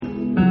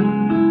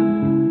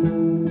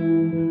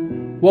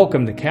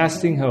Welcome to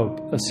Casting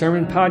Hope, a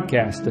sermon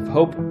podcast of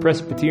Hope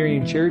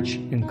Presbyterian Church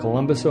in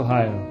Columbus,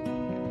 Ohio.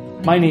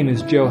 My name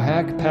is Joe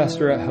Hack,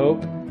 pastor at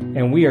Hope,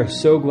 and we are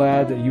so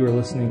glad that you are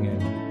listening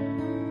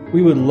in.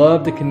 We would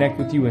love to connect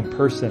with you in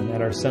person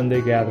at our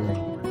Sunday gathering.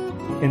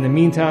 In the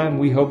meantime,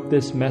 we hope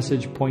this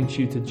message points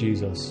you to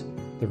Jesus,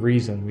 the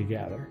reason we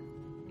gather.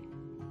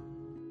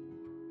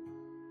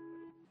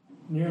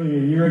 Nearly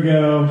a year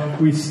ago,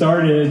 we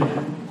started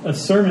a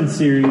sermon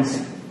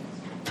series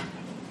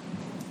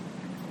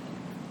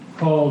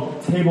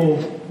called Table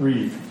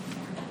Read.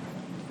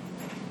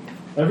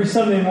 Every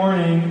Sunday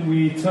morning,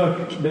 we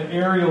took the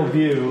aerial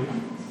view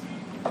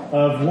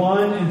of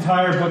one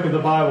entire book of the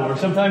Bible, or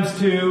sometimes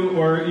two,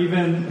 or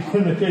even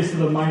in the case of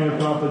the Minor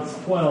Prophets,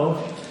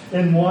 12,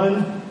 in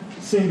one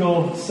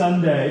single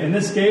Sunday. And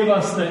this gave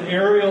us the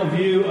aerial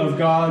view of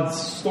God's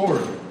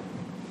story,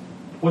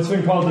 what's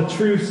been called the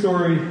true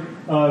story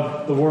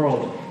of the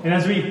world. And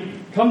as we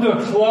come to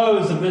a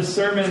close of this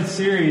sermon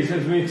series,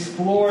 as we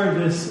explore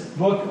this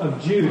book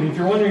of Jude, and if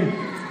you're wondering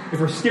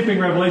if we're skipping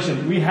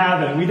Revelation, we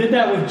haven't. We did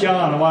that with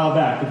John a while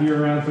back, if you were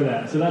around for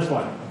that. So that's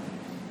why.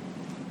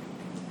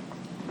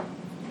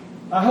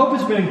 I hope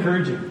it's been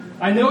encouraging.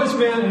 I know it's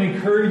been an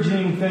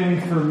encouraging thing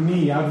for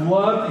me. I've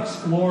loved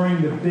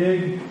exploring the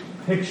big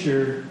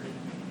picture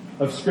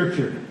of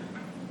Scripture,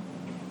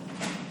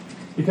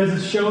 because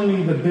it's shown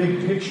me the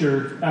big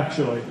picture,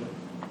 actually,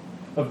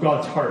 of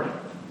God's heart.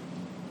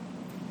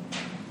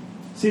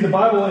 See, the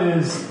Bible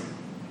is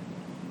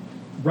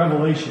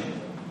revelation.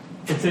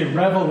 It's a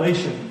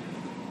revelation.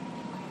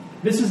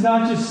 This is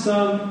not just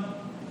some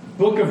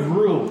book of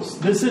rules.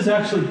 This is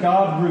actually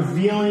God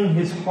revealing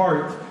His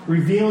heart,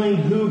 revealing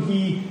who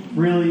He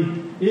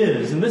really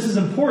is. And this is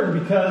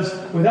important because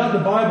without the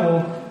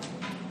Bible,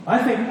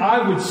 I think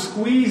I would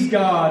squeeze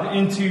God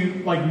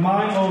into like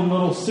my own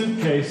little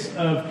suitcase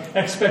of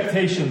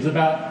expectations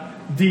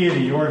about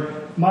deity, or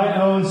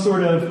my own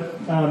sort of,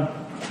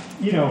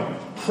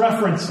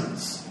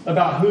 preferences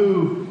about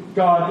who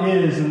God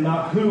is and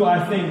about who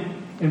I think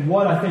and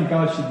what I think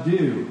God should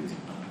do.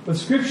 But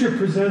Scripture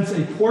presents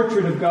a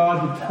portrait of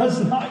God that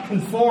does not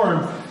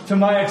conform to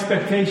my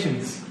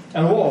expectations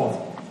at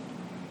all.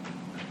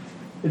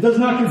 It does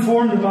not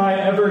conform to my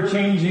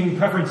ever-changing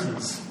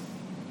preferences.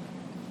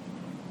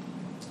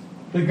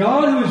 The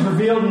God who is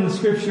revealed in the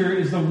Scripture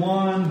is the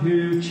one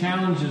who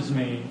challenges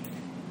me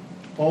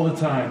all the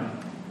time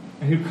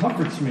and who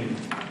comforts me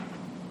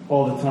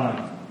all the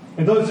time.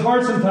 And though it's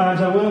hard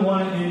sometimes, I wouldn't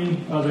want it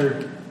any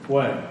other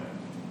way.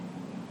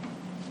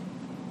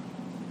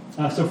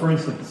 So for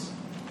instance,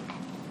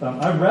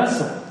 I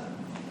wrestle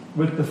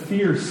with the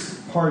fierce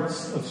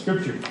parts of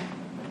Scripture.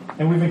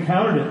 And we've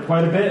encountered it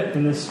quite a bit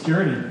in this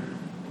journey.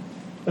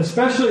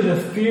 Especially the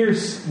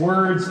fierce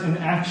words and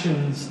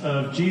actions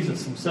of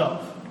Jesus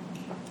Himself.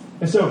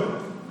 And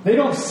so they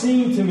don't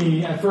seem to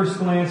me at first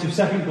glance or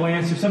second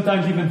glance or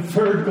sometimes even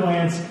third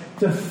glance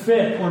to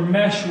fit or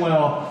mesh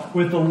well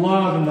with the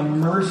love and the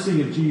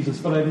mercy of Jesus.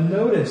 But I've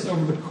noticed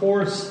over the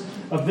course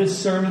of this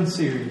sermon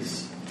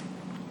series,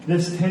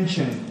 this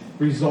tension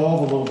resolve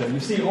a little bit. You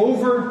see,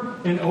 over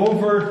and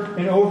over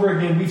and over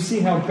again, we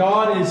see how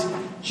God is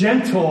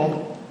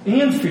gentle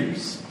and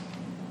fierce.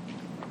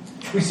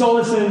 We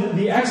saw this in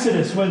the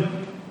Exodus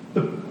when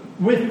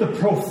with the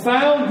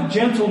profound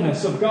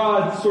gentleness of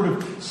God sort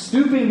of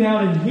stooping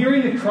down and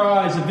hearing the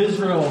cries of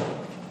Israel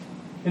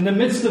in the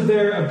midst of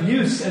their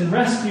abuse and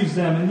rescues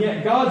them. And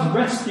yet God's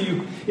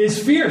rescue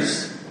is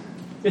fierce.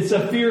 It's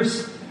a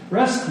fierce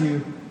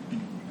rescue.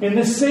 And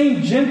this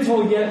same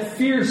gentle yet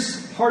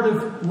fierce heart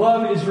of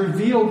love is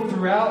revealed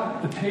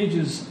throughout the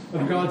pages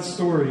of God's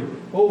story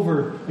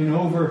over and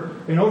over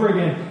and over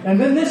again.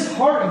 And then this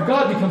heart of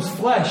God becomes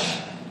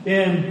flesh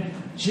in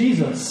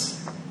Jesus.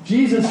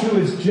 Jesus, who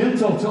is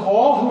gentle to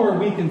all who are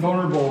weak and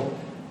vulnerable,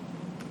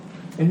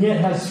 and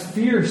yet has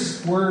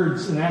fierce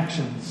words and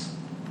actions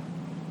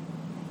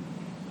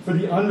for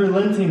the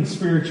unrelenting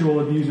spiritual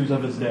abusers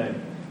of His day,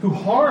 who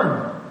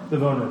harm the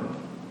vulnerable.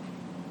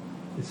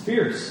 It's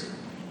fierce.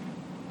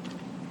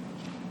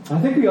 I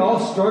think we all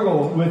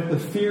struggle with the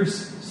fierce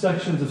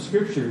sections of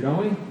Scripture, don't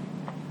we?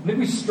 I think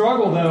we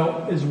struggle,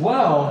 though, as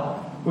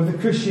well with a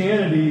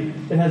Christianity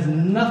that has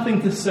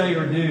nothing to say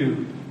or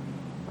do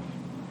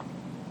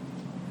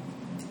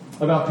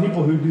about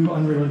people who do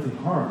unrelenting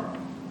harm.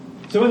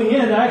 So in the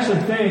end, I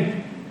actually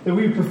think that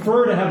we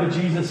prefer to have a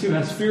Jesus who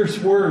has fierce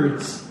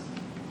words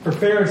for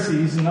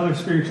Pharisees and other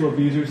spiritual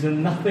abusers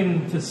than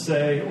nothing to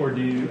say or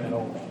do at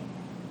all.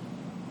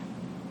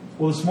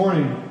 Well, this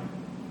morning,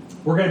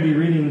 we're going to be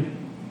reading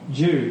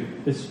Jude.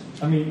 If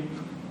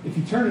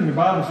you turn in your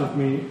Bibles with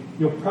me,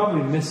 you'll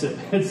probably miss it.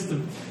 It's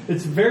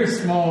a very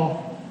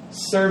small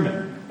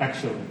sermon,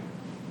 actually.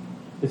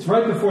 It's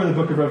right before the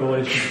book of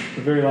Revelation,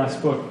 the very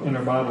last book in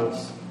our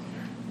Bibles.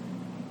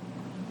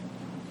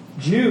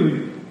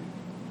 Jude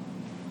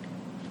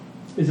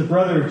is a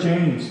brother of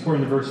James,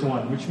 according to verse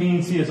 1, which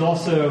means he is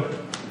also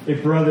a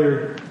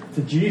brother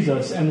to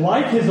Jesus. And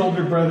like his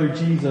older brother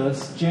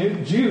Jesus,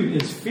 Jude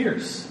is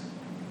fierce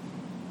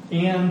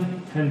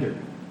and tender.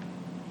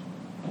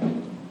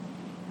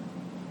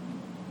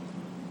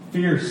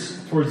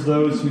 fierce towards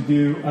those who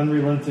do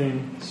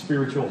unrelenting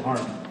spiritual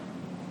harm,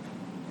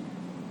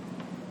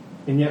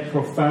 and yet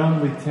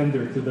profoundly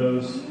tender to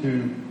those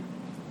who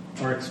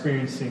are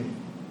experiencing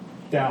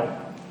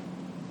doubt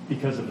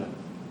because of that.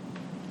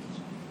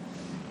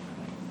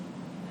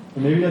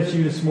 And maybe that's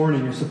you this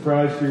morning. You're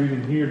surprised you're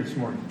even here this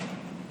morning.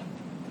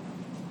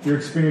 You're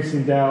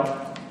experiencing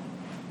doubt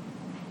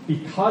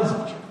because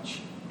of church.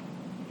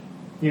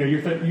 You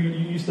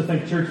used to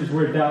think church was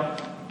where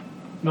doubt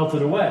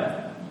melted away.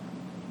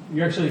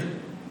 You're actually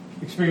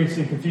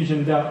experiencing confusion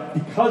and doubt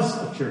because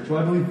of church.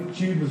 Well, I believe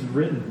Jude was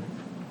written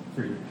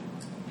for you.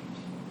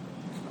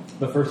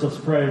 But first, let's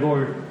pray.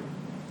 Lord,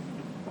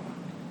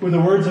 with the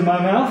words of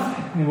my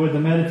mouth and with the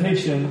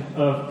meditation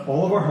of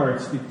all of our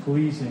hearts be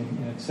pleasing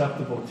and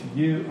acceptable to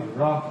you, our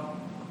rock,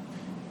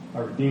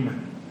 our Redeemer.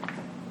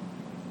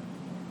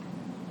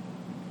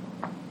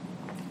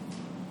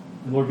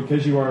 And Lord,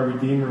 because you are our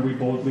Redeemer, we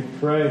boldly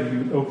pray that you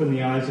would open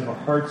the eyes of our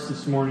hearts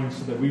this morning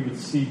so that we would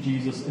see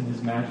Jesus in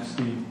his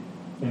majesty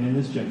and in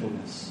his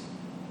gentleness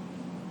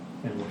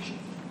and worship.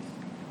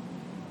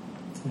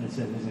 And it's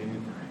in his name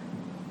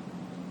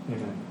we pray.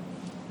 Amen.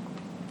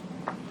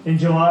 In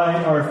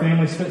July, our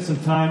family spent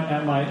some time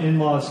at my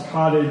in-laws'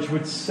 cottage,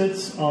 which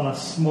sits on a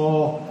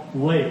small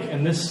lake.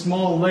 And this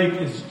small lake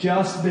is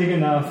just big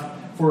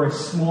enough for a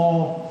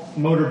small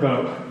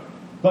motorboat,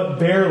 but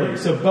barely.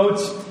 So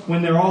boats,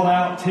 when they're all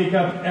out, take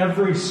up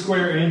every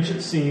square inch,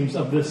 it seems,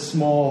 of this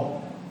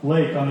small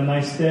lake on a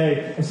nice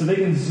day. And so they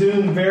can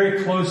zoom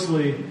very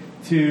closely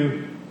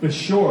to the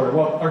shore.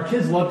 Well, our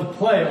kids love to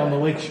play on the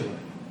lake shore.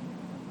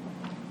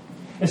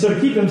 And so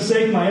to keep them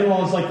safe, my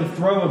in-laws like to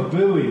throw a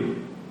buoy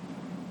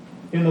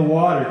in the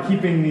water,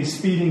 keeping these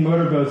speeding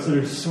motorboats that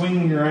are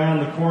swinging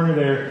around the corner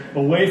there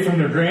away from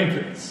their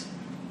grandkids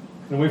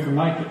and away from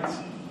my kids.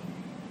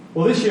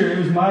 Well, this year it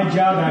was my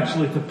job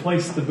actually to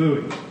place the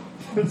buoy.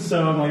 And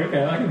so I'm like,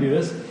 okay, I can do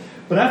this.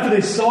 But after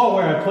they saw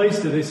where I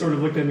placed it, they sort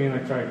of looked at me and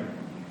like, try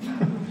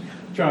again.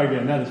 Try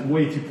again. That is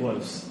way too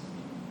close.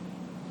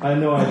 I had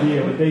no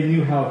idea, but they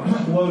knew how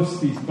close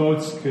these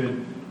boats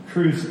could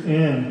cruise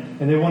in,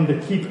 and they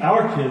wanted to keep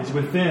our kids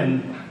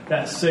within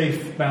that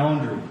safe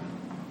boundary.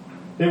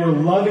 They were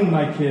loving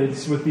my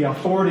kids with the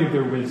authority of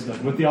their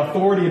wisdom, with the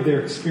authority of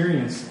their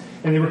experience,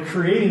 and they were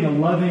creating a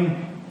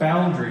loving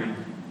boundary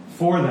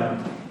for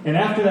them. And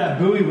after that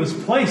buoy was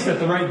placed at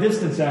the right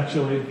distance,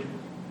 actually,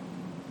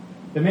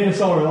 it made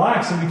us all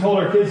relax, and we told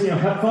our kids,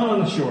 have fun on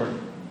the shore.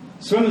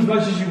 Swim as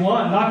much as you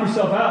want, knock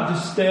yourself out,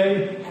 just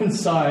stay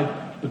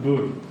inside the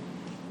buoy.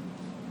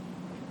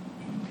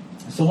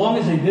 So long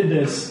as they did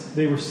this,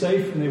 they were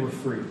safe and they were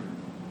free.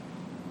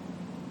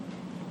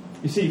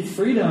 You see,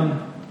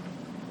 freedom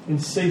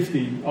and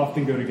safety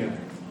often go together.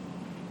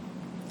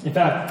 In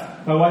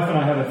fact, my wife and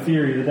I have a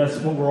theory that that's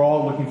what we're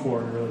all looking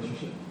for in a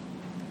relationship.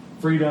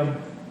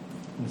 Freedom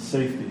and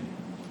safety.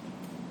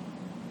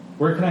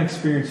 Where can I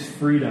experience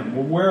freedom?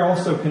 Well, where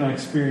also can I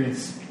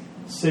experience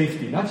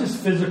safety? Not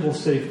just physical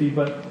safety,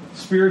 but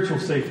spiritual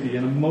safety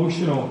and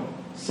emotional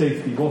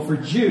safety. Well, for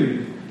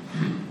Jude,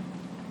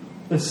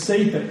 the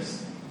safest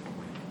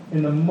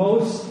and the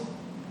most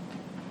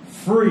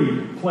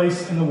free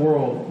place in the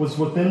world was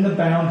within the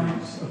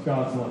boundaries of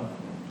God's love.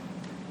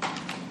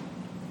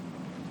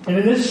 And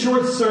in this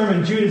short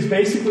sermon, Jude is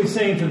basically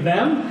saying to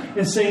them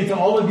and saying to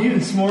all of you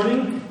this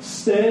morning,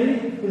 stay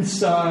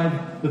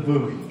inside the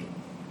buoy.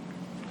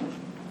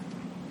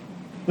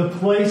 The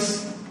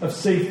place of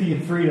safety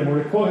and freedom.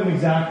 Or to quote him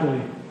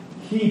exactly,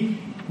 keep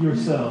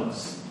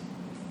yourselves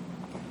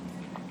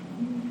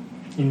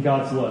in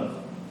God's love.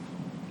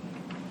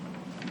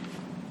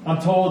 I'm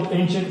told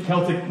ancient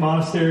Celtic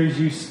monasteries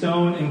used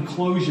stone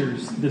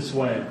enclosures this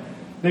way.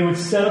 They would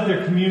set up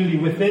their community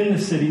within the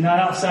city, not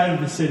outside of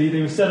the city. They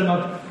would set them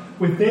up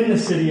within the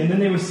city, and then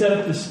they would set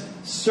up this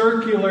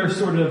circular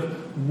sort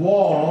of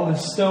wall,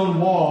 this stone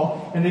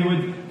wall, and they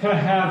would kind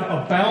of have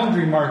a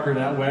boundary marker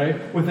that way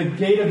with a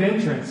gate of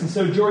entrance. And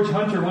so George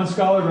Hunter, one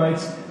scholar,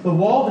 writes, the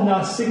wall did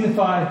not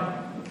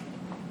signify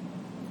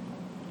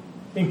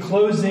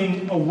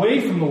enclosing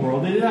away from the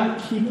world. They did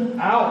not keep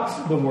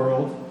out the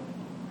world.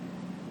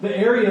 The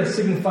area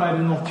signified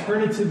an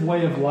alternative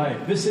way of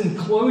life. This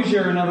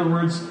enclosure, in other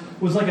words,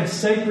 was like a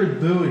sacred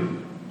buoy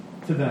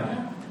to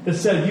them that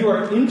said you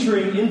are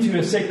entering into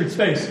a sacred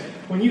space.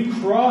 When you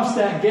crossed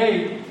that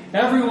gate,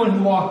 everyone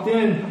who walked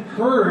in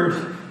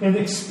heard and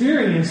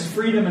experienced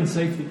freedom and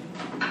safety.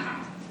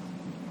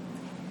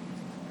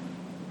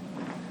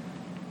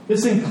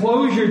 This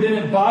enclosure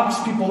didn't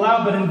box people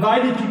out, but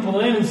invited people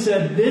in and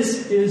said,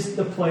 this is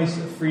the place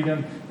of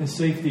freedom and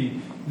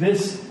safety.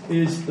 This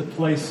is the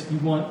place you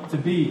want to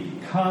be.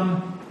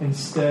 Come and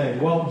stay.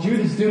 Well, Jude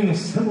is doing a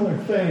similar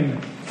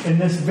thing in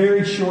this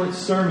very short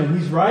sermon.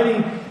 He's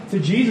writing to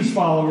Jesus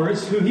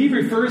followers who he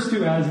refers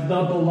to as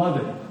the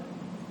beloved.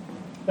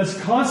 That's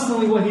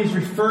constantly what he's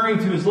referring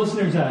to his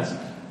listeners as.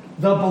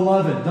 The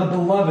beloved,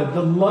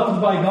 the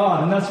loved by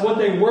God. And that's what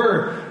they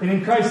were. And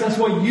in Christ, that's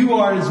what you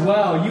are as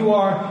well. You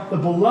are the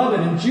beloved.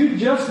 And Jude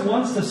just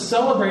wants to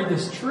celebrate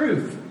this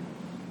truth.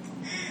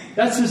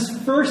 That's his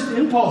first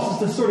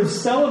impulse, is to sort of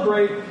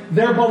celebrate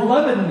their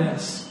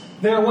belovedness,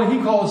 their what he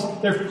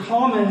calls their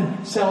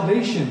common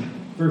salvation,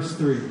 verse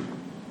 3.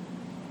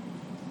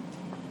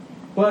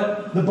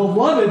 But the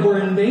beloved were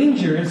in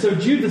danger, and so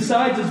Jude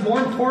decides it's more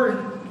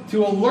important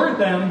to alert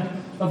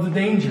them of the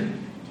danger.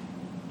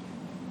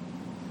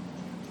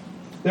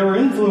 There were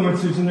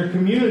influencers in their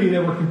community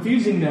that were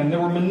confusing them,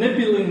 that were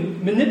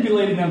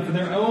manipulating them for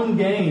their own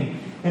gain,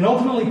 and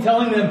ultimately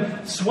telling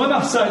them, swim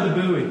outside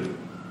the buoy.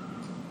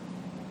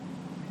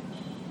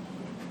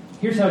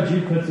 Here's how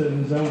Jude puts it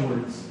in his own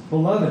words.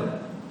 Beloved,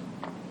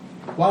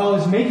 while I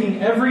was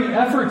making every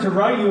effort to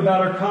write you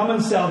about our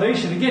common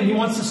salvation, again, he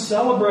wants to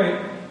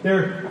celebrate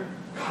their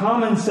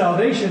common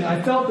salvation,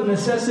 I felt the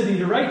necessity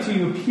to write to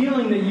you,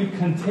 appealing that you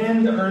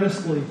contend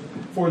earnestly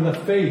for the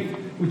faith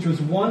which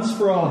was once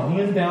for all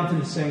handed down to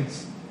the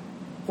saints.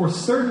 For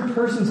certain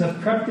persons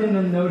have crept in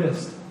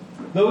unnoticed,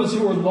 those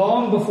who were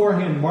long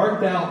beforehand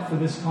marked out for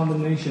this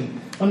condemnation.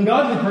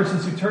 Ungodly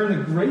persons who turn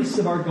the grace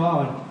of our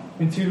God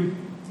into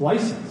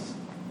license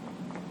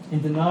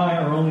and deny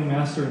our only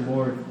Master and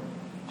Lord,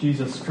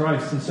 Jesus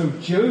Christ. And so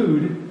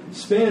Jude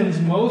spends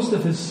most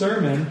of his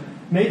sermon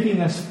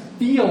making us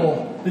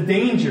feel the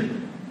danger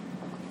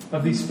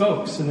of these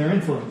folks and their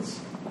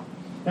influence.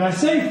 And I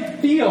say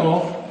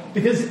feel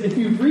because if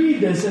you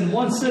read this in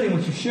one sitting,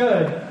 which you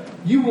should,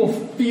 you will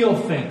feel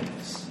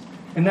things.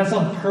 And that's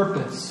on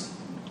purpose.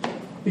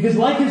 Because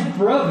like his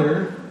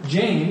brother,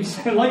 James,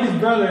 and like his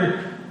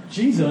brother,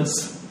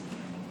 Jesus,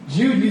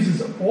 Jude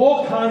uses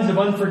all kinds of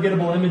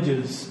unforgettable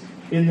images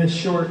in this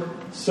short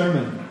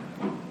sermon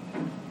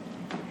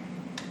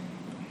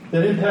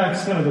that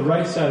impacts kind of the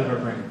right side of our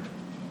brain.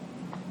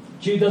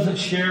 Jude doesn't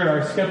share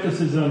our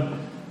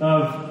skepticism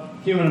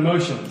of human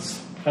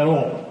emotions at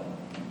all.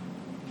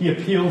 He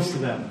appeals to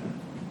them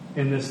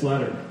in this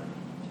letter.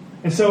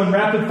 And so in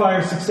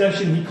rapid-fire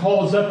succession, he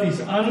calls up these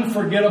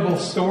unforgettable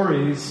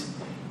stories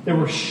that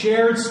were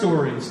shared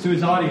stories to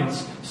his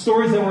audience,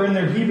 stories that were in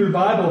their Hebrew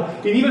Bible,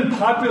 and even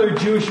popular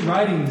Jewish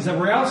writings that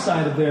were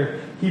outside of their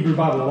Hebrew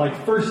Bible, like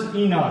 1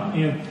 Enoch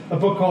and a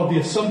book called The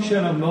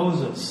Assumption of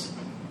Moses.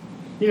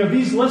 You know,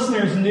 these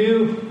listeners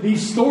knew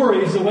these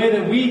stories the way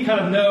that we kind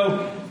of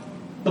know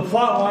the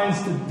plot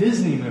lines to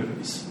Disney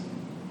movies.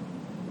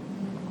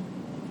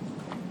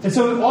 And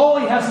so all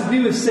he has to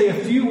do is say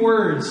a few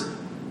words,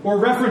 or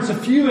reference a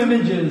few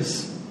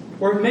images,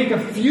 or make a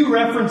few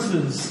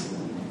references,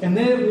 and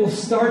then it will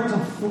start to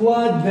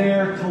flood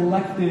their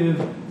collective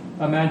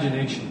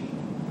imagination.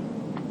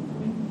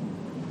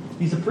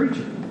 He's a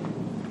preacher.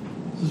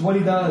 This is what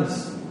he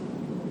does.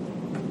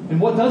 And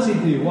what does he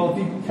do? Well, if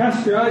you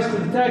cast your eyes to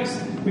the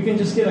text, we can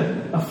just get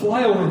a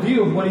flyover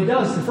view of what he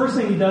does. The first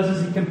thing he does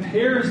is he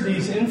compares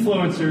these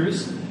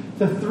influencers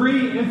to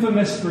 3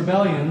 infamous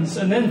rebellions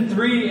and then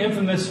 3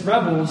 infamous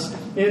rebels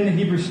in the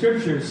Hebrew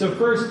Scriptures. So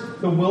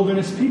first, the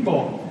wilderness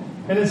people.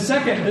 And then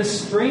second,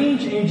 this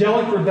strange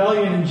angelic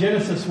rebellion in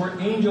Genesis where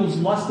angels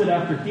lusted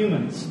after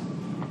humans.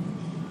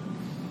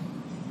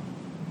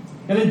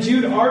 And then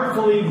Jude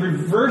artfully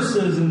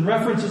reverses and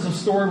references a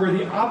story where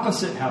the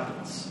opposite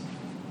happens.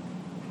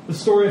 The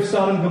story of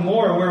Sodom and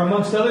Gomorrah, where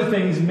amongst other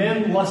things,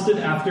 men lusted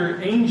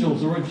after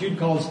angels, or what Jude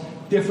calls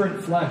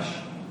different flesh.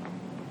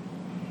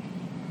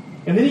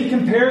 And then he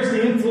compares the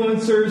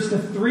influencers to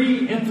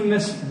 3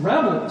 infamous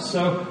rebels.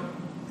 So,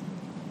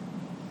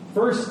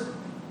 first,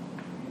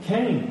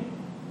 Cain,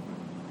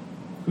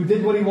 who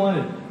did what he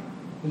wanted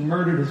and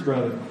murdered his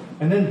brother.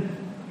 And then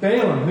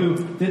Balaam, who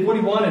did what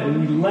he wanted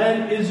and he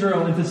led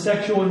Israel into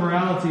sexual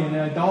immorality and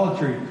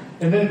idolatry.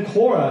 And then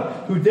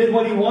Korah, who did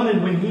what he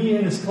wanted when he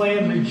and his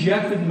clan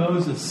rejected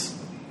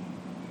Moses.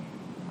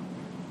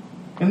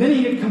 And then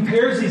he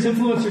compares these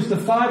influencers to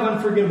 5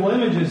 unforgettable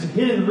images,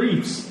 hidden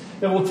reefs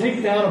that will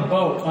take down a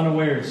boat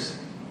unawares.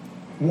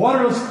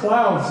 Waterless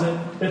clouds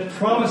that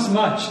promise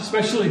much,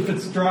 especially if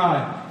it's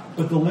dry,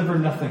 but deliver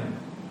nothing.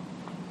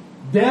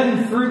 Dead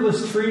and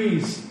fruitless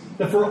trees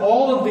that for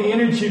all of the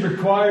energy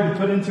required to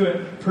put into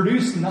it,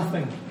 produce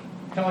nothing.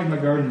 Kind of like my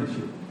garden this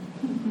year.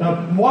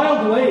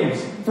 Wild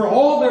waves, for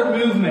all their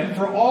movement,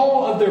 for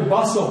all of their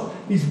bustle,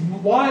 these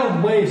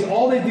wild waves,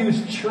 all they do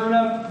is churn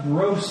up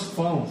gross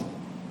foam.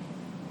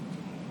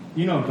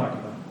 You know what I'm talking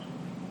about.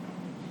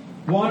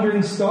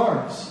 Wandering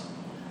stars,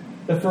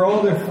 that for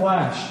all their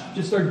flash,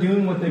 just are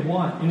doing what they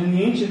want. And in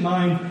the ancient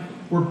mind,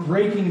 we're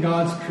breaking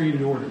God's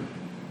created order.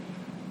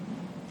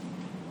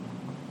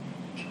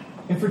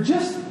 And for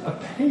just a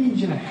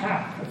page and a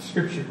half of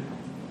Scripture,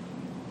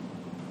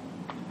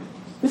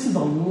 this is a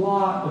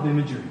lot of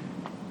imagery.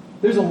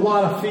 There's a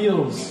lot of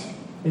feels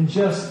in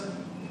just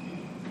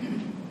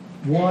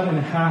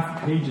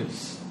 1.5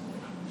 pages.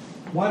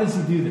 Why does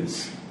he do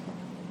this?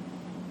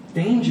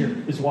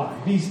 Danger is why.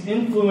 These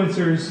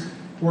influencers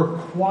were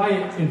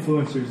quiet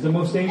influencers, the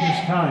most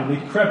dangerous kind.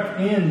 They crept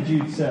in,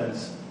 Jude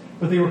says,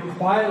 but they were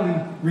quietly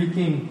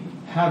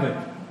wreaking havoc.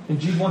 And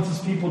Jude wants his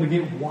people to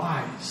get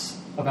wise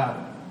about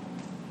it.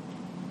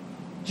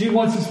 Jude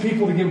wants his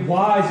people to get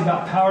wise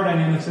about power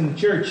dynamics in the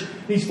church.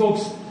 These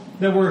folks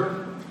that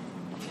were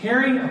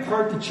tearing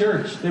apart the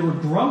church, they were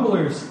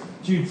grumblers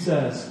Jude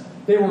says.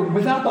 They were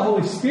without the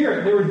Holy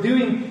Spirit. They were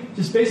doing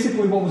just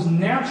basically what was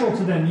natural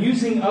to them,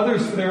 using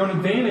others for their own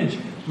advantage,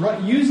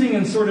 using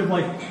and sort of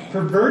like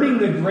perverting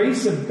the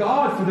grace of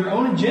God for their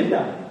own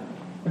agenda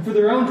and for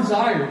their own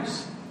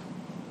desires.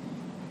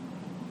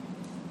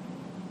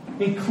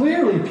 And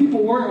clearly,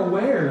 people weren't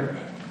aware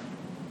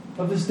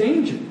of this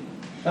danger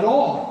at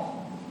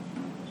all.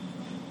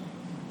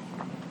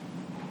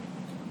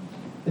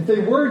 If they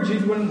were,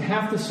 Jude wouldn't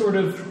have to sort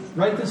of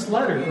write this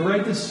letter or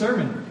write this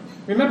sermon.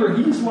 Remember,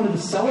 he just wanted to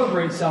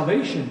celebrate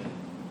salvation.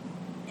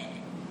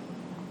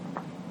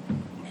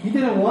 He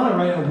didn't want to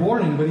write a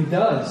warning, but he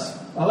does.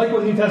 I like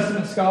what New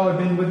Testament scholar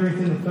Ben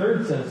Witherington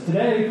III says.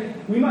 Today,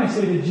 we might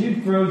say that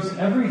Jude throws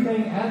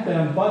everything at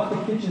them but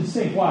the kitchen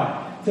sink.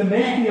 Why? To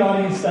make the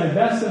audience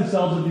divest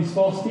themselves of these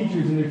false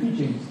teachers and their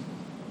teachings.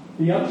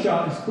 The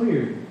upshot is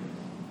clear.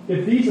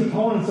 If these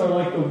opponents are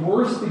like the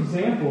worst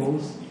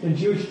examples in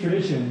Jewish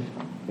tradition,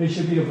 they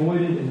should be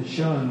avoided and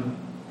shunned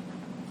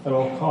at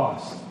all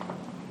costs.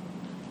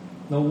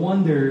 No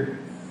wonder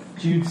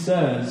Jude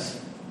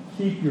says,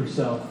 keep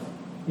yourself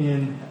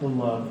in the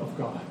love of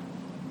God.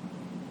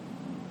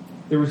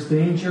 There was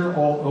danger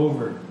all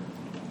over.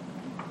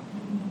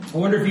 I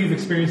wonder if you've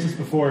experienced this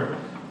before.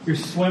 You're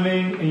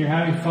swimming and you're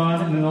having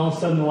fun, and then all of a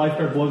sudden the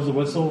lifeguard blows the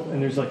whistle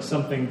and there's like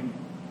something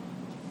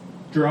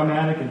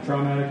dramatic and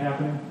traumatic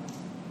happening.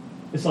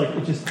 It's like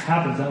it just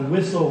happens. That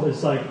whistle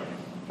is like,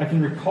 I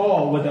can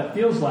recall what that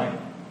feels like.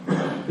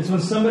 It's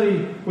when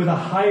somebody with a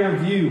higher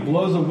view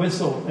blows a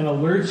whistle and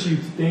alerts you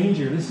to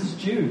danger. This is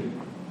Jude.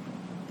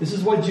 This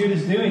is what Jude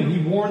is doing. He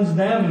warns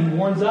them and he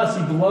warns us.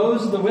 He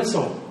blows the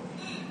whistle.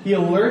 He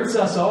alerts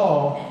us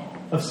all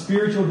of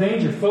spiritual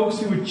danger. Folks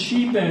who would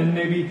cheapen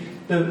maybe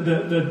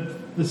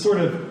the sort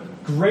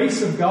of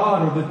grace of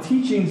God or the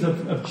teachings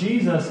of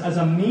Jesus as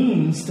a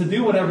means to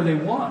do whatever they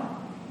want.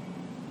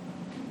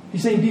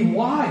 He's saying, be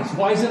wise.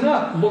 Wisen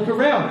up. Look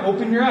around.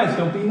 Open your eyes.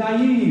 Don't be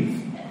naive.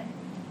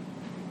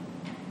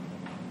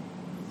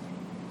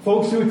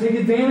 Folks who would take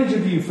advantage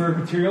of you for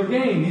material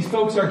gain. These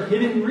folks are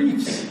hidden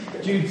reefs,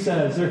 Jude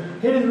says. They're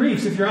hidden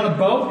reefs. If you're on a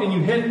boat and you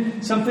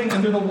hit something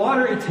under the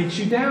water, it takes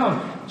you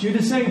down. Jude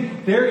is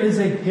saying, there is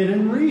a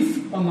hidden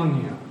reef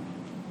among you.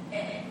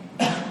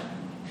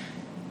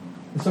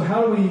 And so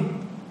how do we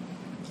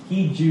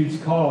heed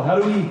Jude's call? How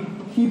do we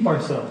keep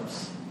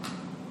ourselves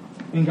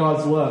in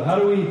God's love? How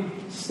do we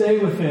stay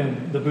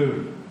within the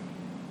buoy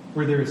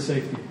where there is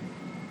safety?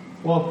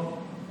 Well,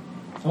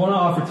 I want to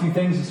offer two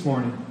things this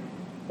morning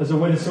as a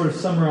way to sort of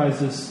summarize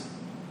this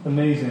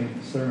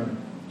amazing sermon,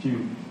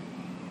 Jude.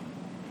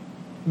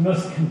 We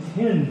must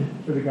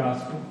contend for the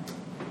gospel,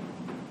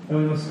 and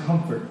we must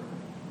comfort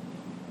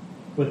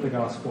with the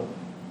gospel.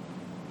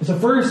 And so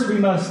first, we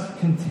must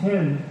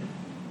contend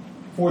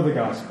for the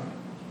gospel.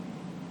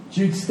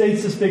 Jude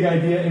states this big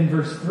idea in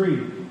verse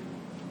 3.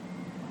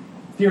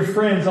 Dear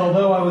friends,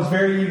 although I was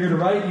very eager to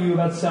write you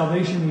about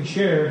salvation we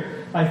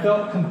share, I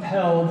felt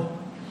compelled,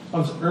 I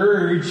was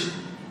urged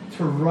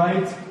to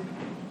write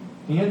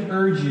and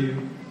urge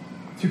you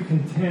to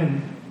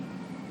contend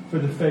for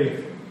the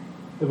faith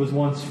that was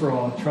once for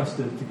all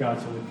entrusted to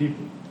God's holy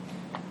people.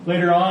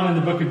 Later on in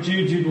the book of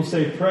Jude, Jude will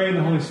say, pray in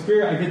the Holy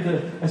Spirit.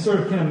 I sort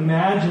of can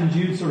imagine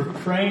Jude sort of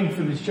praying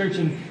for this church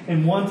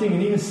and wanting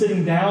and even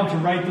sitting down to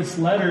write this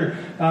letter.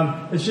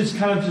 It's just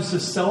kind of just a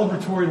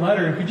celebratory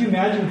letter. And could you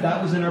imagine if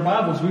that was in our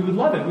Bibles? We would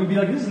love it. We'd be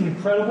like, this is an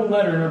incredible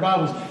letter in our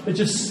Bibles that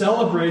just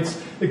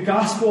celebrates the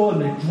gospel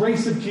and the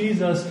grace of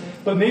Jesus.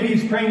 But maybe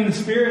he's praying in the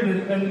Spirit,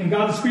 and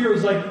God the Spirit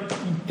was like,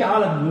 you've got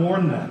to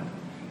warn them.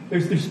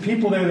 There's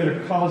people there that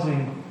are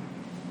causing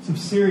some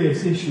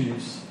serious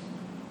issues.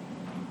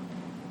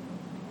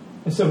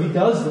 And so he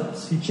does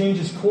this. He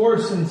changes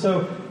course, and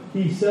so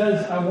he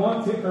says, I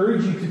want to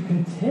urge you to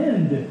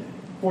contend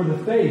for the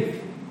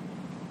faith.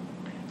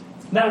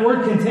 That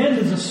word contend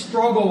is a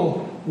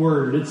struggle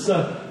word. It's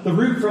the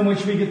root from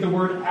which we get the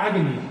word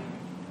agony.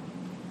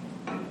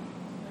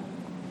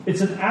 It's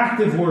an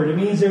active word. It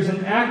means there's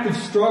an active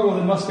struggle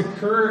that must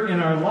occur in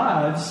our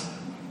lives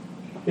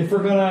if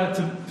we're going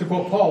to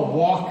quote Paul,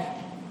 walk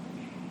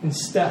in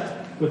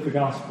step with the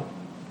gospel.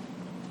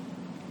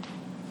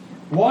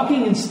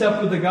 Walking in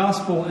step with the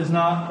gospel is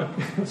not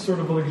a sort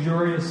of a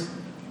luxurious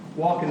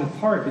walk in the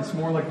park. It's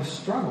more like a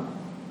struggle.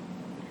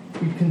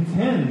 We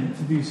contend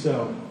to do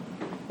so.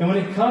 And when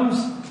it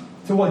comes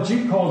to what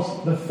Jude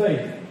calls the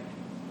faith,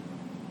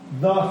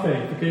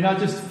 okay, not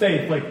just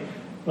faith,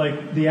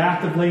 like the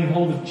act of laying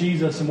hold of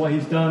Jesus and what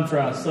he's done for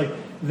us, like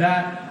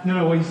that.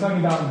 No, what he's talking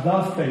about,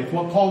 the faith,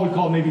 what Paul would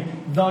call maybe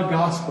the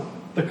gospel,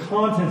 the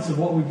contents of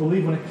what we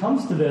believe. When it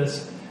comes to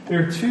this,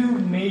 there are two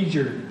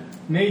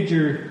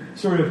major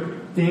sort of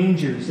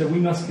dangers that we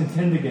must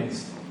contend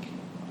against.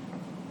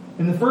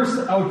 And the first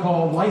I would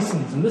call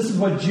license, and this is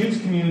what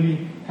Jude's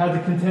community had to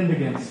contend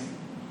against.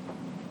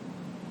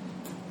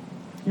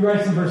 He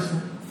writes in verse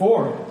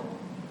 4,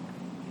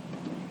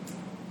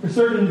 for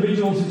certain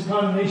individuals whose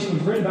condemnation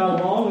was written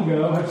about long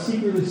ago have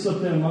secretly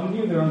slipped in among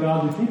you. They're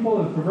ungodly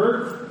people that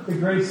pervert the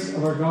grace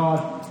of our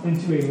God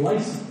into a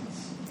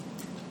license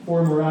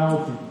for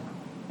immorality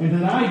and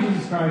deny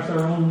Jesus Christ, our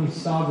only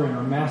sovereign,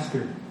 our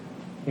master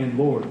and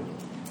Lord.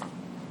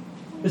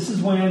 This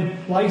is when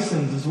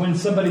license is when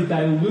somebody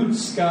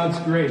dilutes God's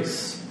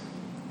grace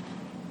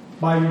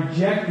by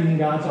rejecting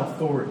God's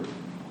authority.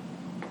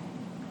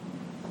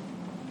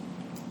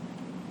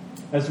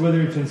 As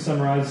Witherington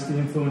summarized the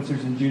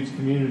influencers in Jude's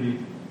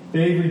community,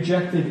 they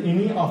rejected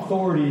any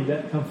authority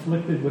that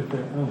conflicted with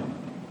their own.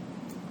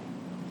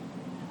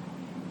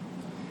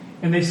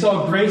 And they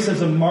saw grace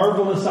as a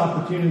marvelous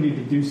opportunity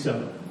to do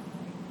so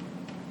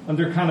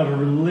under kind of a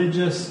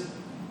religious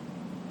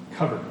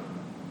cover.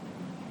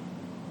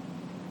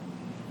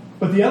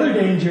 But the other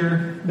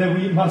danger that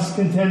we must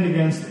contend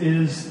against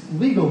is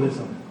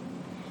legalism.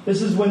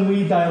 This is when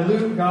we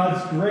dilute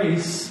God's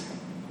grace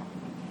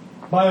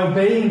by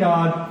obeying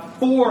God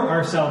for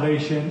our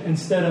salvation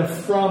instead of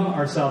from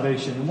our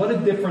salvation. And what a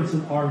difference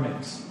an R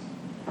makes.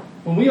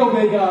 When we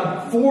obey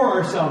God for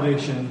our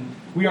salvation,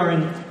 we are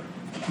in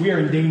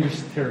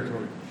dangerous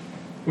territory.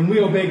 When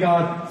we obey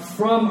God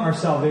from our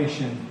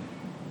salvation,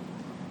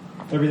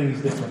 everything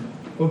is different.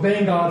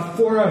 Obeying God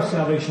for our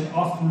salvation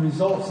often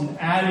results in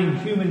adding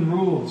human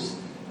rules,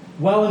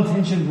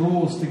 well-intentioned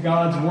rules to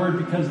God's word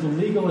because the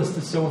legalist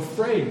is so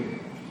afraid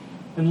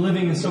and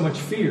living in so much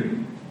fear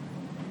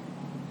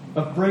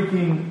of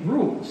breaking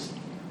rules.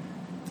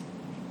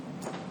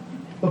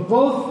 But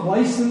both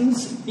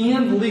license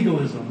and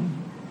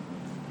legalism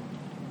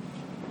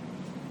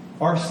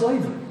are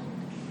slavery.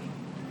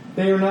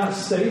 They are not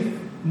safe,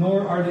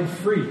 nor are they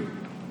free.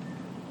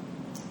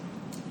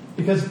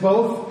 Because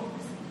both,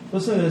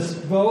 listen to this,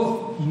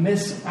 both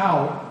miss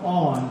out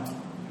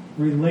on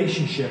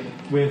relationship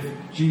with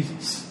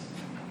Jesus.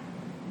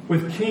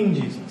 With King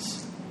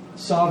Jesus,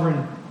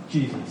 sovereign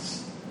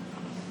Jesus.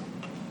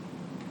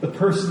 The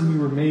person we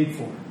were made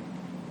for.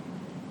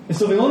 And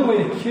so the only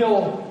way to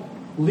kill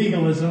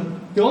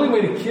legalism, the only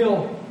way to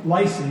kill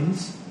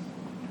license,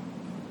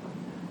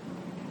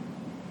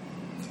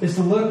 is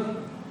to look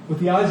with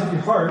the eyes of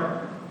your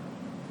heart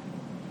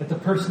at the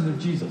person of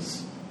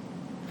Jesus.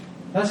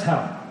 That's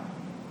how.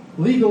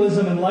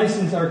 Legalism and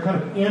license are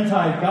kind of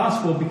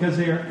anti-gospel because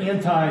they are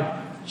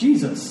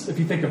anti-Jesus, if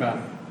you think about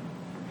it.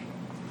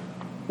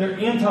 They're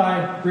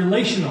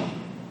anti-relational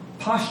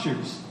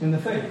postures in the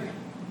faith.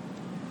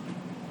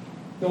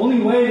 The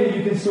only way that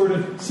you can sort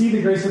of see the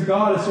grace of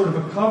God as sort of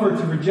a cover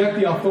to reject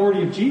the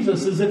authority of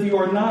Jesus is if you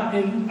are not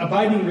in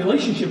abiding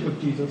relationship with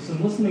Jesus and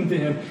listening to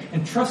Him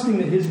and trusting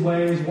that His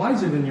way is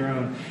wiser than your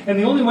own. And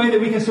the only way that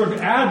we can sort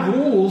of add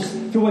rules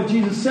to what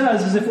Jesus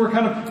says is if we're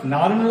kind of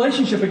not in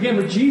relationship again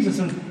with Jesus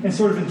and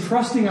sort of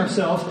entrusting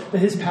ourselves that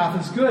His path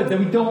is good, that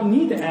we don't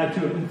need to add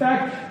to it. In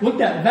fact, looked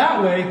at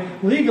that way,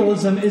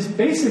 legalism is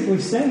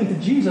basically saying to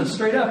Jesus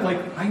straight up, like,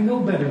 I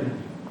know better than you.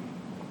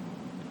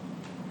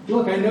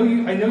 Look, I know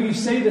you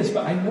say this,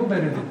 but I know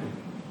better than you.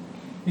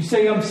 You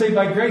say I'm saved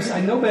by grace,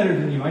 I know better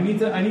than you. I need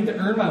to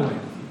earn my way with you.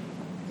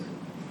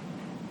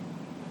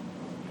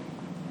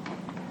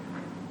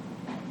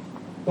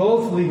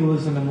 Both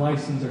legalism and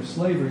license are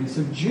slavery.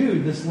 So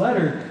Jude, this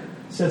letter,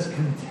 says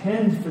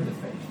contend for the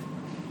faith.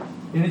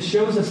 And it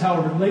shows us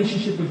how a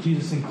relationship with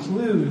Jesus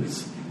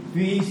includes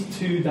these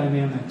two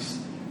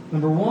dynamics.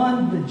 Number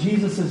one, that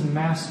Jesus is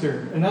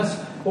master. And that's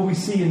what we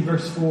see in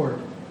verse 4.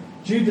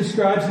 Jude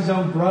describes his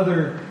own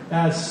brother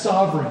as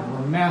sovereign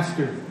or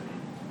master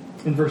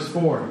in verse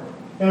 4.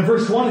 And in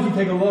verse 1, if you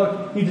take a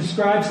look, he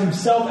describes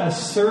himself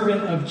as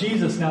servant of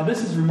Jesus. Now,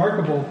 this is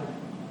remarkable.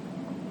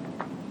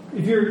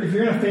 If you're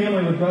in a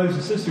family with brothers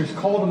and sisters,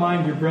 call to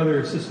mind your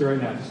brother or sister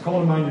right now. Just call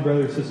to mind your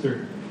brother or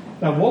sister.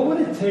 Now, what would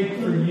it take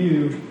for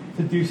you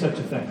to do such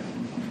a thing?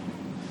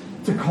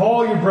 To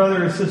call your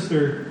brother or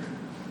sister,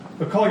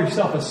 but call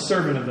yourself a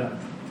servant of them.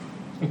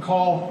 And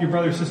call your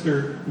brother or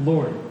sister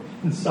Lord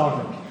and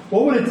sovereign.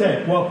 What would it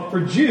take? Well,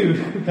 for Jude,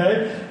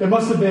 okay, it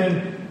must have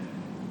been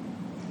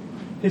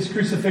his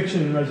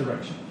crucifixion and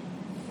resurrection.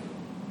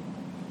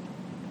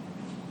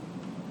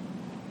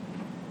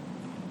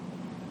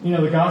 You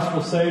know, the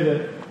Gospels say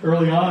that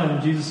early on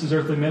in Jesus'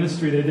 earthly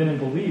ministry, they didn't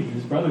believe.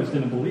 His brothers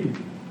didn't believe.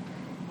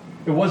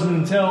 It wasn't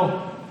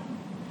until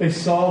they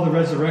saw the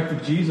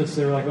resurrected Jesus,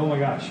 they were like, oh my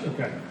gosh,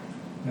 okay,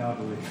 now I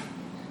believe.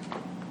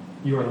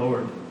 You are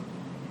Lord.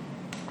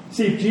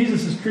 See, if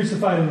Jesus is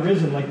crucified and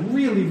risen, like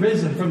really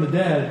risen from the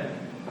dead,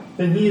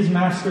 then He is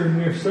master and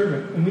we are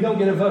servant. And we don't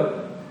get a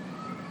vote.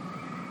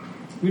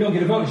 We don't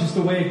get a vote. It's just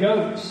the way it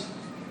goes.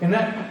 And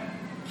that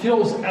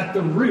kills at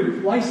the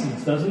root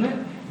license, doesn't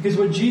it? Because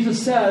what Jesus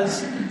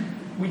says,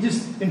 we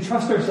just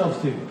entrust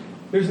ourselves to.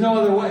 There's no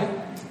other way.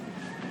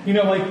 You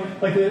know,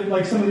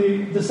 like some of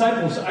the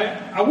disciples,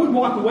 I would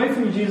walk away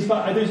from you, Jesus,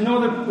 but there's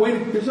no other way.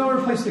 There's no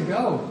other place to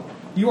go.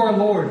 You are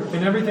Lord,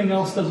 and everything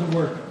else doesn't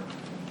work.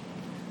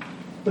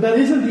 But that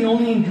isn't the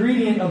only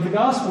ingredient of the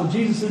gospel.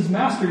 Jesus is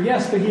master,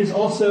 yes, but He is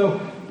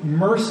also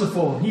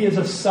merciful. He is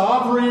a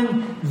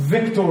sovereign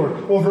victor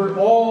over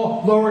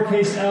all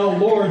lowercase l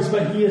lords,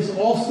 but He is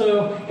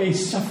also a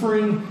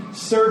suffering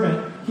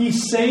servant. He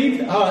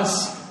saved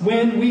us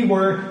when we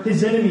were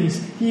His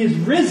enemies. He is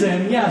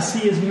risen, yes,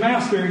 He is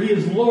master, He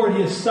is Lord,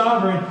 He is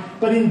sovereign,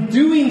 But in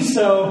doing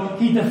so,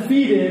 he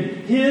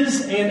defeated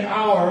his and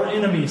our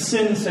enemy,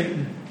 sin and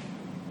Satan.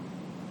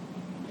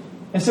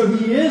 And so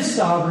he is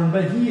sovereign,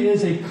 but he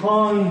is a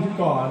kind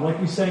God, like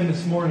we sang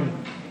this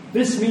morning.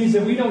 This means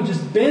that we don't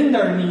just bend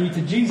our knee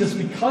to Jesus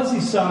because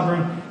he's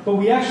sovereign, but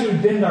we actually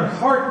bend our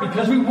heart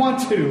because we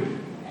want to.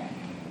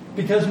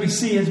 Because we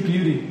see his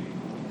beauty.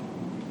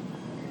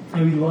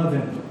 And we love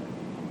him.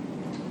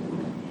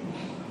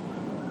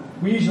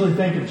 We usually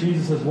think of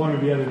Jesus as one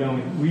or the other, don't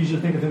we? We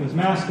usually think of him as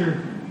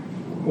master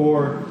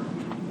or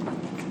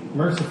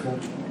merciful.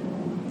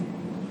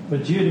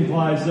 But Jude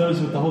implies those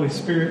with the Holy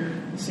Spirit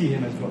see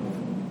him as both.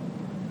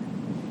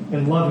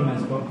 And love him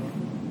as both.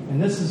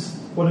 And this is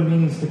what it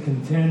means to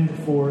contend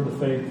for the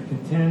faith,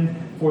 contend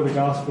for the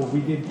gospel. We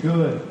get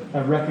good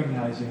at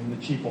recognizing the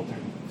cheap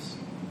alternatives.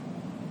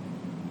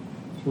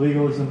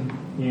 Legalism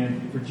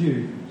and, for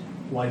Jude,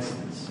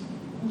 license.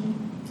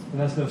 And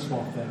that's no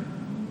small thing.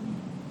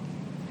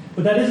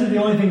 But that isn't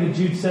the only thing that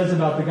Jude says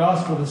about the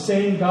gospel. The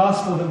same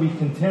gospel that we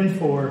contend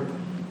for,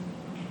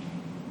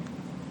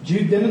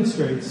 Jude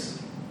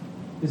demonstrates,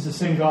 is the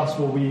same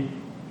gospel we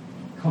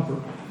comfort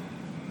with.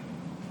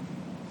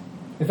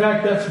 In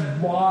fact, that's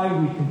why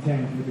we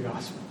contend for the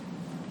gospel.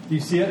 Do you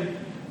see it?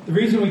 The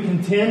reason we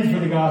contend for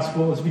the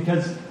gospel is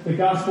because the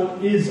gospel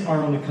is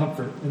our only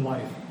comfort in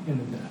life and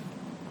in death.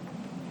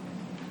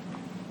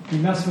 If we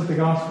mess with the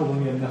gospel,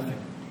 then we have nothing.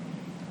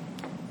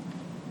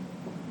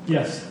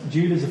 Yes,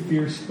 Jude is a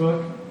fierce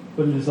book,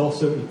 but it is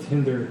also a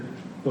tender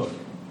book.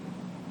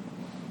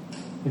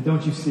 And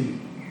don't you see?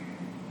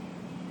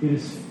 It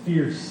is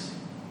fierce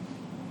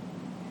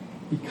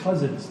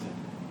because it is tender.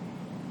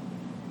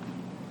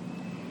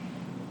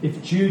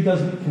 If Jude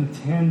doesn't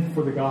contend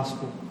for the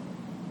gospel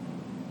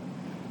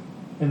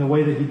in the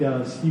way that he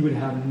does, he would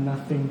have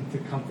nothing to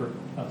comfort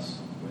us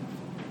with.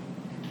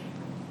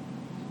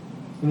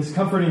 And it's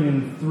comforting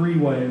in three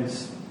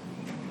ways.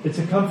 It's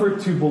a comfort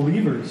to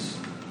believers.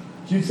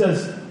 Jude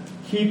says,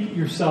 keep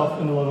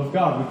yourself in the love of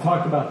God. We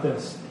talked about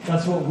this.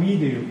 That's what we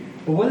do.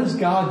 But what does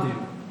God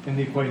do in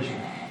the equation?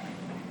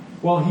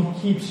 Well, he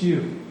keeps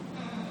you.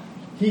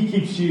 He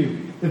keeps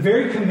you. The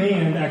very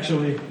command,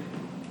 actually,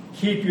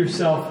 keep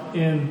yourself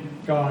in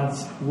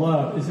God's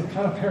love, is a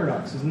kind of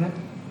paradox, isn't it?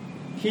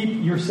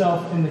 Keep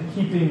yourself in the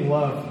keeping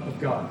love of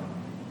God.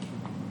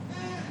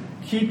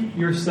 Keep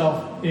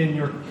yourself in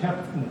your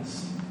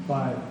keptness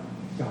by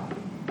God.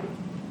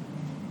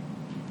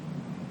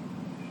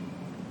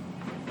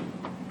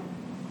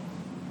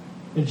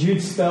 And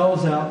Jude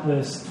spells out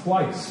this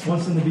twice,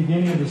 once in the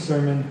beginning of the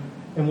sermon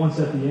and once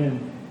at the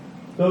end.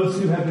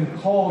 Those who have been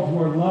called,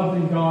 who are loved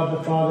in God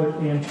the Father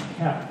and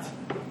kept.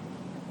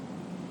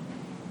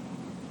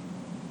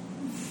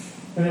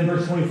 And then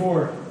verse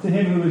 24, to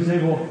him who is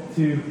able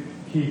to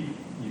keep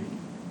you.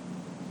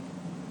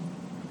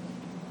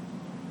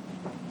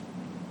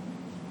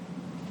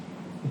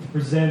 And to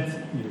present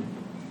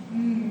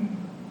you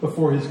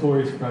before his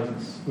glorious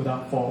presence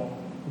without fault,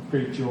 with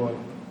great joy.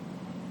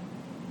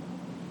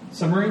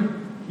 Summary,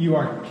 you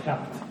are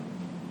kept.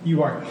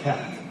 You are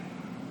kept.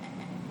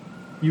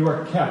 You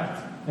are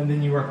kept. And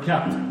then you are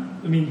kept.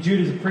 I mean,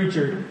 Jude is a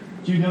preacher.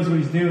 Jude knows what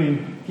he's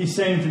doing. He's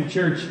saying to the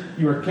church,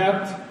 you are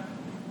kept.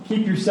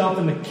 Keep yourself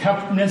in the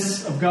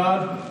keptness of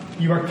God.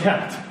 You are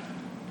kept.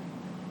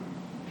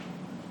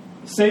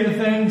 Say the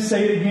thing,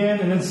 say it again,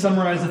 and then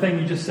summarize the thing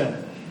you just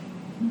said.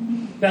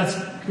 That's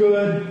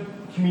good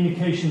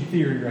communication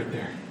theory right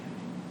there.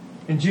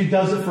 And Jude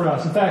does it for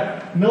us. In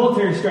fact,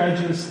 military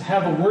strategists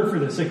have a word for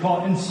this. They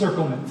call it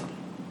encirclement.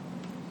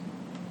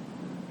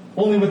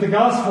 Only with the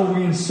gospel,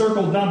 we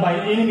encircled not by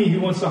an enemy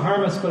who wants to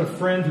harm us, but a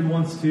friend who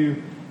wants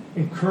to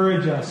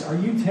encourage us. Are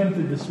you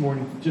tempted this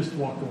morning to just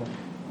walk away?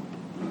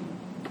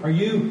 Are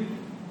you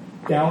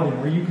doubting?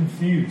 Are you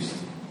confused?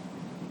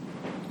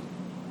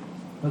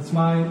 That's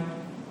my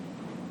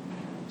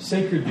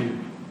sacred duty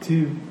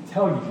to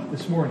tell you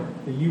this morning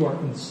that you are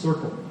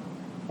encircled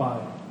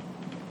by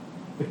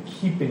the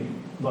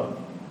keeping love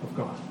of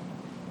God.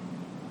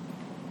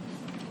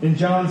 In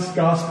John's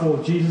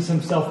Gospel, Jesus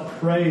himself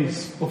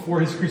prays before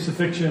his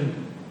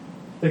crucifixion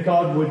that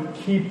God would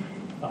keep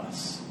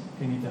us,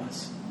 and he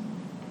does.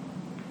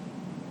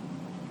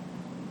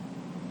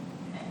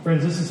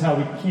 Friends, this is how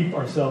we keep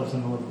ourselves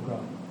in the love of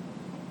God.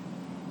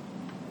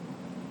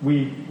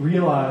 We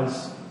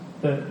realize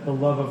that the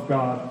love of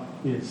God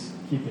is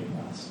keeping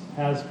us,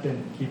 has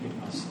been keeping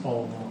us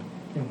all along,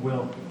 and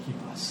will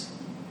keep us.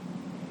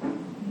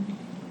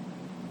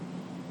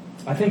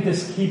 I think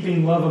this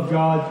keeping love of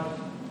God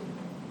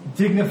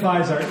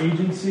dignifies our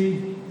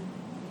agency.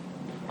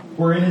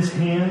 We're in his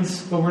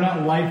hands, but we're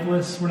not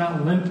lifeless. We're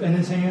not limp in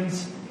his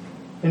hands.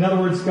 In other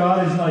words,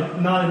 God is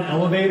like not an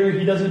elevator.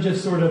 He doesn't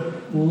just sort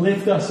of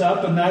lift us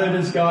up, and neither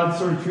does God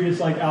sort of treat us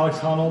like Alex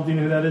Honnold. Do you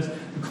know who that is?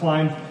 Who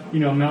climbed,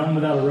 a mountain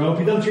without a rope.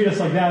 He doesn't treat us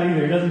like that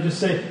either. He doesn't just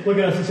say, look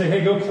at us and say,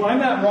 hey, go climb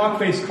that rock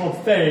face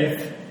called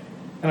faith,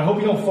 and I hope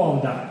you don't fall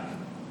and die.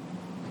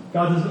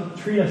 God doesn't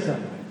treat us that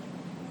way.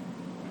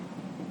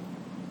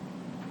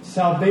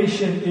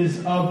 Salvation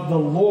is of the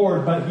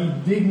Lord, but He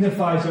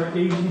dignifies our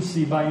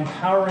agency by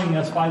empowering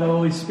us by the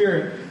Holy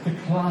Spirit to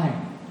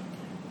climb.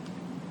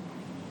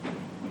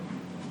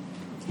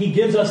 He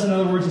gives us, in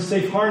other words, a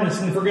safe harness.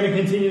 And if we're going to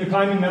continue the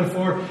climbing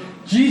metaphor,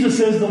 Jesus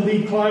is the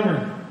lead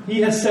climber. He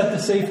has set the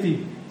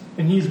safety,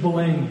 and He's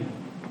belaying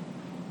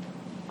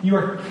you. You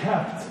are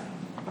kept.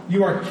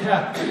 You are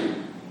kept.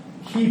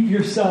 Keep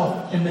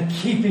yourself in the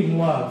keeping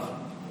love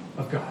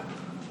of God.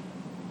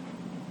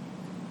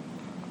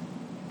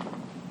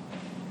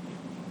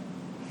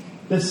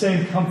 This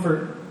same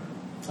comfort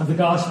of the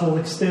gospel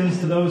extends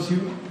to those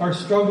who are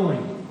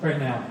struggling right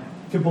now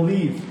to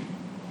believe.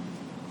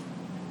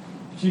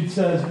 Jude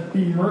says,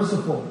 be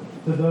merciful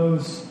to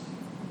those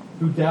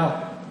who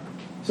doubt.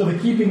 So the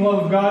keeping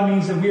love of God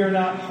means that we are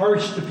not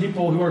harsh to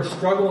people who are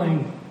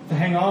struggling to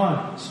hang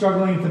on,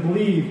 struggling to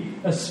believe,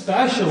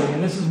 especially,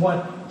 and this is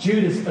what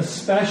Jude is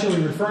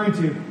especially referring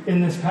to in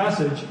this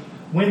passage,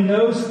 when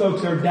those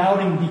folks are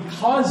doubting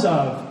because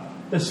of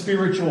the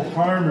spiritual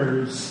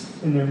harmers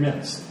in their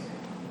midst.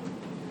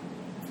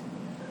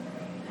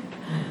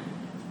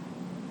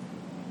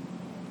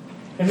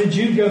 And then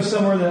Jude goes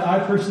somewhere that I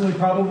personally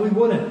probably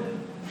wouldn't.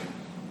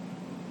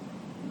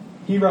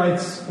 He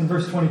writes in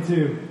verse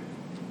 22,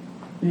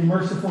 be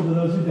merciful to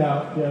those who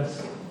doubt,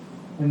 yes,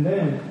 and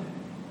then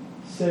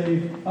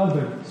save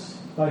others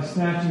by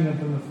snatching them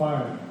from the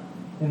fire.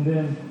 And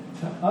then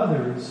to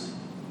others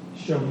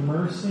show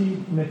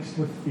mercy mixed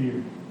with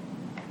fear,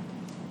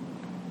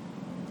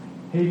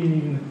 hating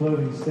even the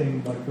clothing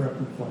stained by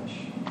corrupted flesh.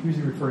 Who's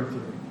he referring to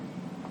here?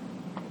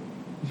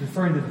 He's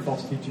referring to the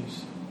false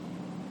teachers.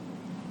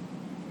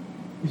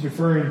 He's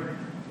referring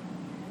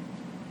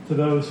to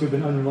those who have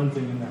been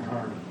unrelenting in their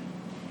harm.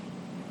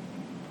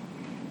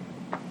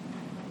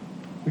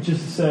 Which is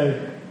to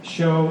say,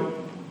 show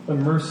the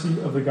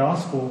mercy of the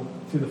gospel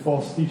to the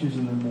false teachers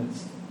in their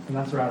midst. And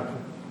that's radical.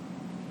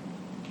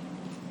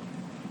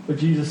 But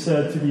Jesus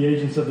said to the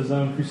agents of His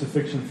own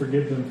crucifixion,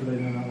 forgive them, for they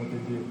know not what they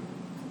do.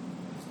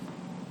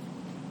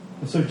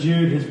 And so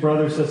Jude, his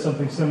brother, says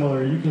something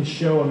similar. You can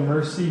show a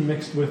mercy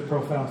mixed with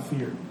profound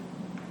fear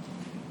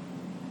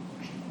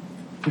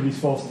to these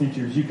false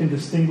teachers. You can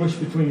distinguish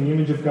between the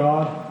image of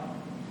God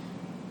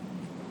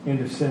and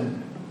their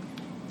sin.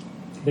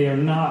 They are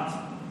not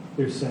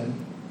their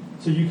sin.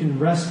 So you can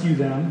rescue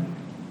them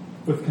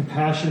with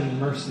compassion and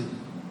mercy.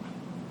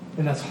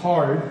 And that's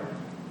hard.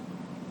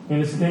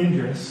 And it's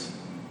dangerous.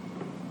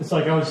 It's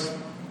like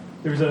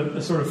there's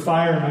a sort of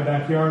fire in my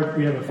backyard.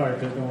 We have a fire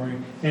pit, don't worry.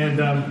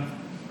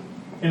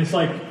 And it's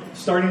like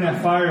starting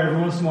that fire,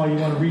 every once in a while you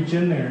want to reach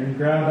in there and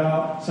grab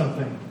out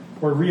something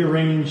or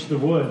rearrange the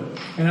wood.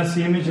 And that's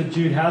the image that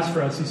Jude has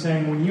for us. He's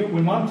saying,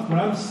 when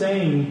I'm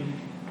saying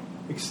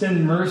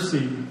extend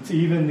mercy to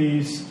even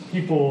these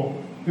people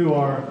who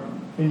are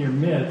in your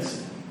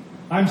midst,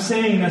 I'm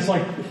saying that's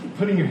like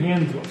putting your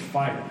hand into a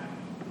fire.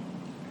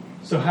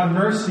 So have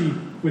mercy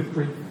with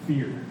great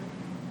fear.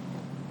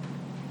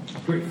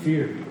 Great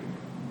fear.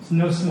 It's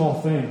no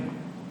small thing.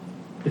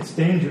 It's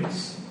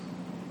dangerous.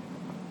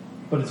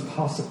 But it's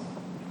possible.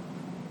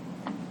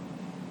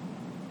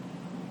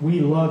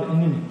 We love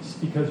enemies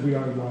because we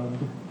are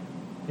loved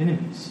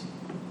enemies.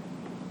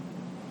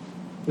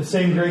 The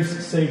same grace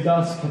that saved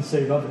us can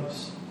save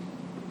others.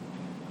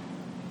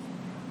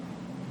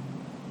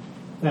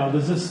 Now,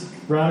 does this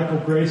radical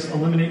grace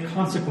eliminate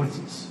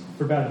consequences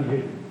for bad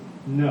behavior?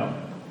 No.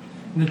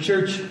 And the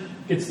church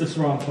gets this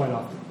wrong quite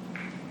often.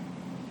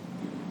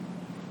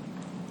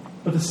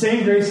 But the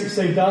same grace that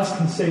saved us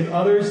can save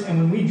others, and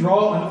when we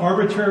draw an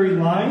arbitrary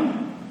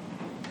line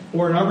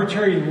or an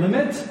arbitrary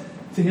limit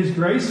to His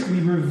grace, we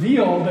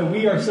reveal that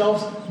we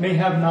ourselves may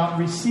have not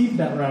received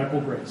that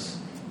radical grace.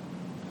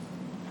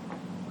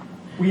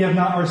 We have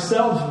not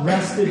ourselves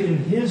rested in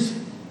His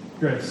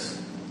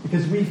grace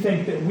because we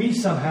think that we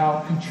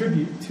somehow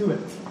contribute to it.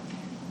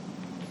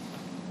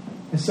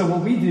 And so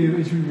what we do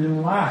is we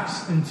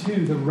relax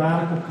into the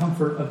radical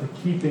comfort of the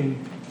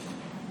keeping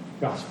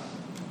gospel.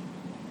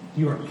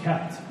 You are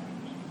kept.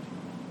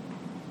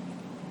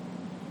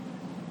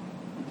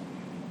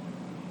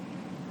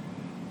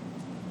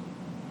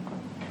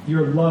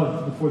 You are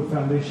loved before the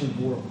foundation of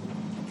the world.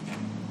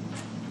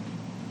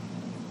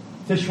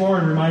 Tish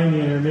Warren reminded me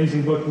in her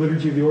amazing book,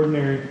 Liturgy of the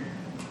Ordinary,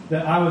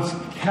 that I was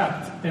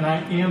kept, and I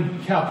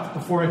am kept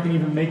before I can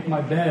even make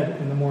my bed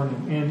in the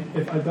morning. And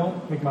if I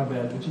don't make my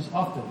bed, which is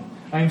often,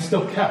 I am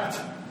still kept.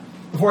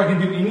 Before I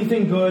can do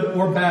anything good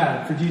or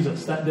bad for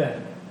Jesus that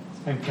day,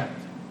 I am kept.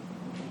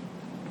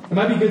 It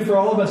might be good for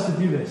all of us to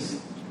do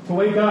this. To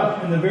wake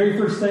up, and the very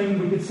first thing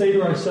we could say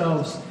to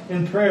ourselves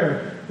in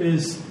prayer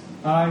is,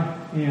 I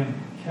am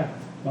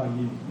kept by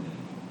you,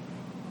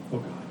 oh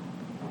God.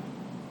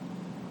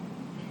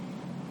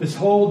 This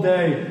whole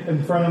day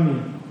in front of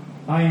me,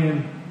 I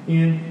am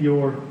in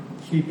your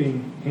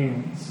keeping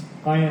hands.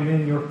 I am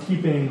in your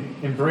keeping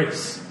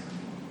embrace.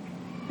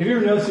 Have you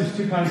ever noticed there's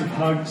two kinds of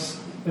hugs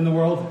in the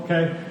world?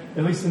 Okay,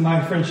 at least in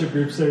my friendship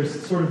groups,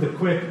 there's sort of the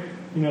quick,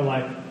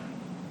 like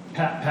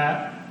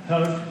pat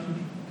hug.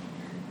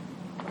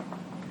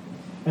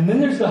 And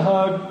then there's the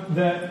hug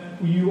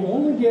that you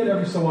only get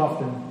every so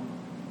often.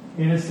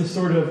 And it's the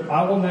sort of,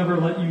 I will never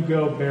let you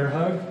go bear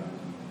hug.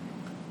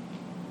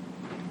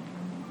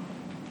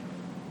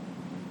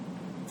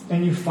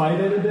 And you fight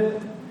it a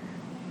bit,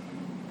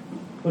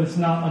 but it's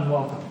not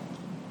unwelcome.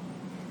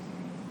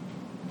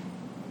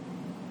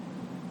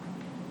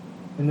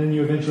 And then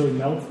you eventually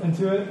melt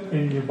into it,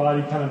 and your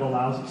body kind of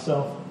allows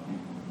itself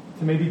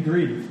to maybe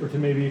grieve or to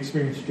maybe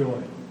experience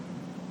joy.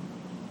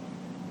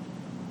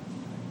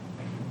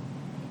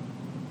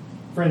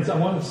 Friends, I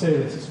want to say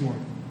this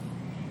morning.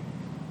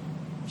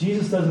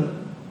 Jesus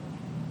doesn't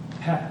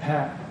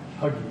pat,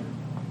 hug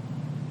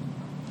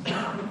you.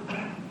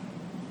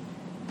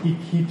 He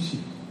keeps you.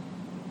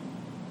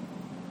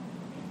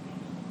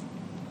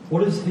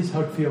 What does his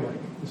hug feel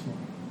like this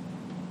morning?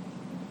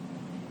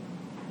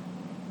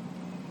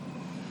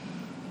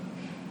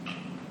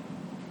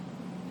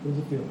 What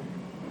does it feel like?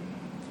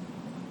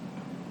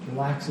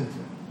 Relax into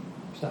it.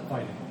 Stop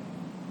fighting.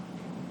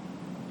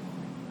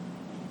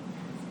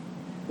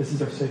 This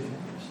is our safe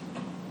place.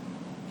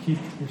 Keep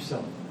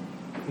yourself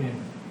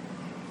in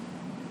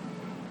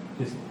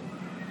his love.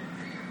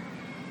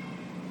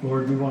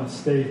 Lord, we want to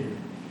stay here.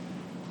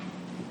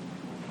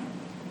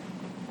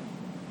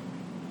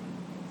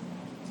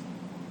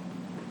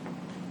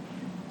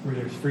 Where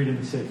there's freedom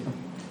and safety.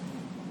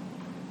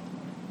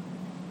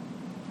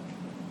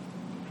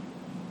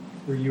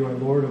 Where you are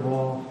Lord of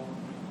all.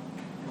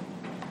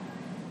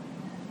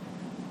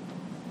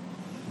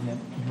 And yet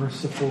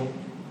merciful,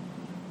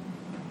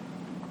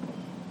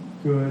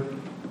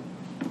 good,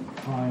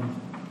 kind,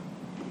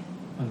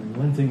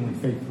 unrelentingly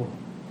faithful.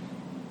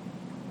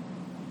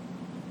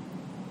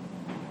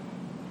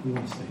 We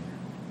want to stay here.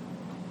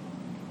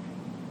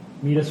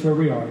 Meet us where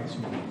we are this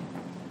morning.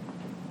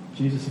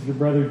 Jesus, if your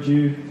brother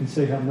Jude can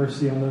say, have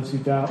mercy on those who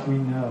doubt, we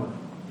know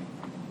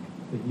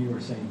that you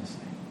are saying the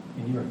same.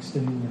 And you are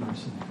extending your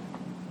mercy now.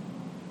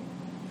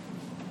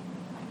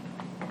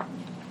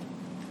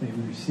 May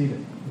we receive it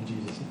in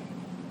Jesus' name.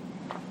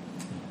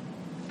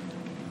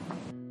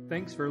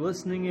 Thanks for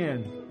listening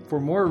in. For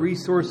more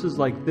resources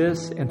like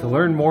this and to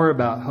learn more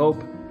about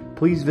Hope,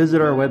 please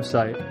visit our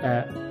website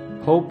at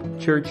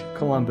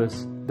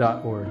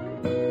hopechurchcolumbus.org.